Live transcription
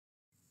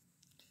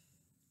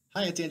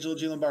Hi, it's Angelo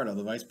G. Lombardo,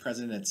 the Vice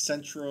President at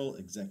Central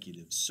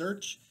Executive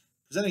Search,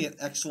 presenting an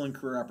excellent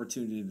career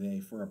opportunity today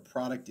for a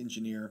product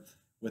engineer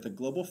with a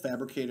global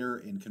fabricator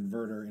and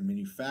converter and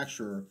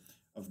manufacturer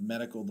of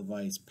medical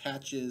device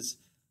patches,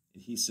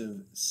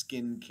 adhesive,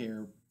 skin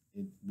care,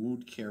 and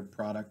wound care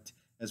product,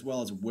 as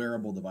well as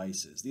wearable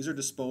devices. These are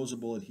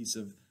disposable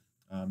adhesive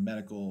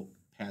medical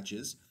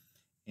patches,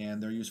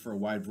 and they're used for a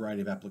wide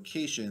variety of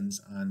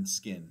applications on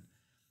skin.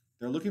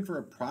 They're looking for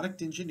a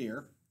product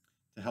engineer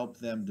to help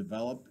them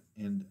develop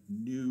and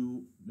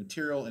new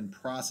material and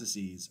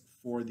processes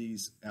for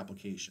these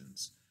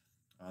applications.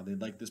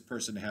 They'd like this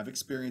person to have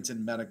experience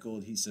in medical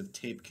adhesive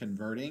tape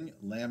converting,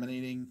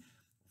 laminating,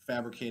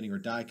 fabricating, or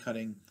die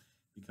cutting,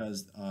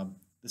 because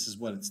this is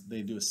what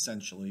they do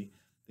essentially.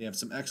 They have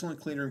some excellent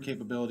cleanroom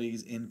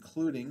capabilities,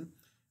 including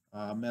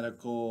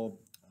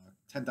medical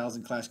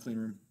 10,000 class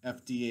cleanroom,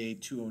 FDA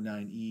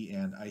 209E,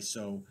 and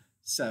ISO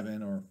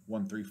 7 or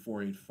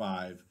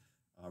 13485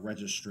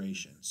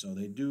 registration. So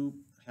they do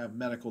have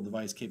medical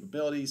device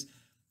capabilities.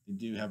 They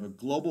do have a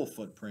global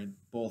footprint,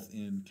 both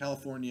in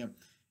California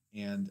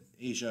and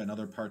Asia and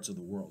other parts of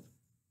the world.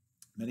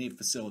 Many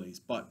facilities,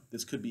 but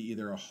this could be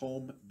either a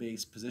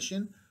home-based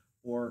position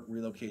or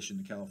relocation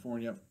to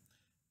California.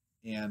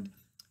 And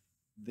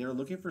they're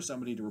looking for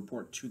somebody to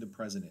report to the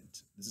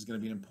president. This is going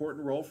to be an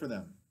important role for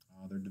them.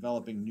 They're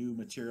developing new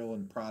material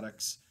and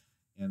products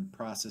and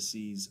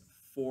processes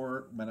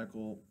for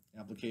medical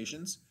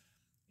applications,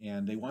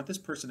 and they want this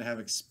person to have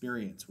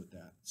experience with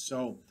that.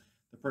 So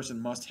the person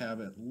must have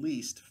at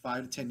least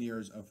 5 to 10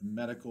 years of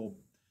medical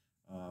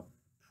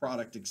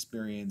product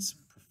experience,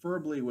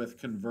 preferably with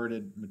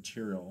converted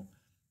material,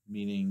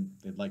 meaning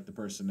they'd like the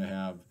person to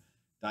have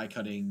die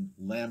cutting,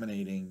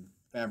 laminating,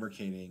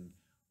 fabricating,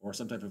 or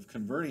some type of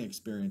converting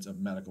experience of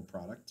medical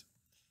product.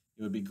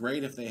 It would be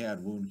great if they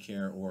had wound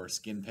care or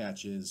skin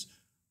patches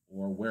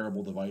or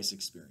wearable device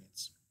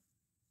experience.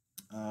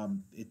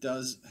 It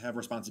does have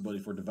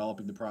responsibility for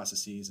developing the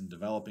processes and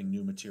developing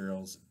new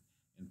materials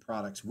and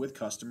products with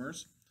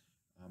customers.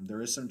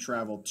 There is some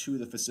travel to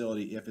the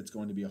facility if it's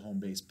going to be a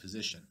home-based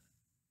position.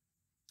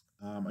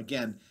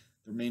 Again,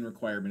 the main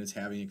requirement is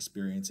having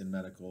experience in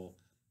medical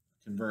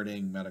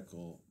converting,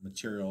 medical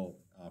material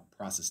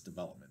process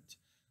development.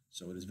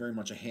 So it is very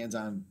much a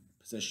hands-on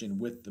position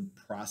with the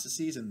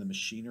processes and the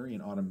machinery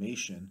and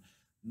automation,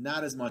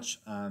 not as much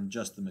on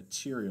just the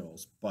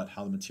materials, but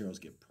how the materials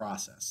get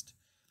processed.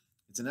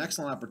 It's an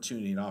excellent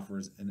opportunity. It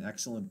offers an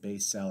excellent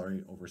base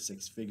salary over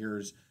 6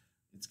 figures.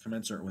 It's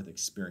commensurate with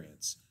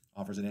experience.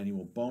 Offers an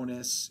annual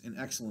bonus and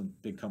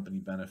excellent big company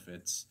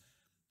benefits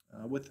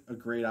with a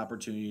great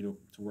opportunity to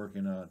work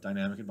in a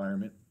dynamic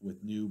environment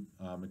with new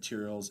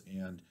materials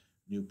and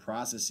new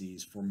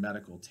processes for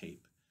medical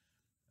tape.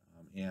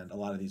 And a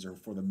lot of these are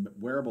for the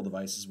wearable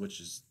devices, which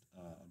is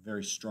a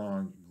very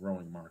strong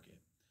growing market.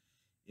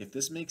 If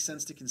this makes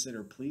sense to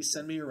consider, please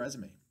send me your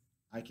resume.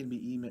 I can be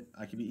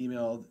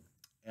emailed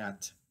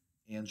at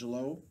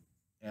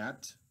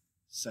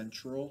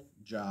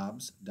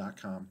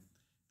angelo@centraljobs.com.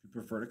 If you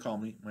prefer to call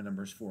me, my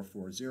number is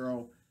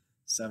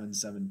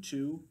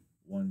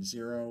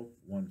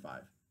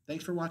 440-772-1015.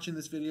 Thanks for watching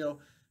this video.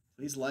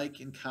 Please like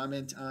and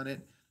comment on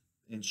it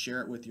and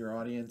share it with your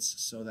audience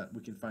so that we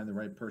can find the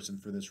right person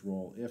for this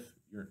role if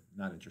you're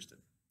not interested.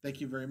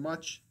 Thank you very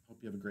much.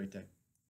 Hope you have a great day.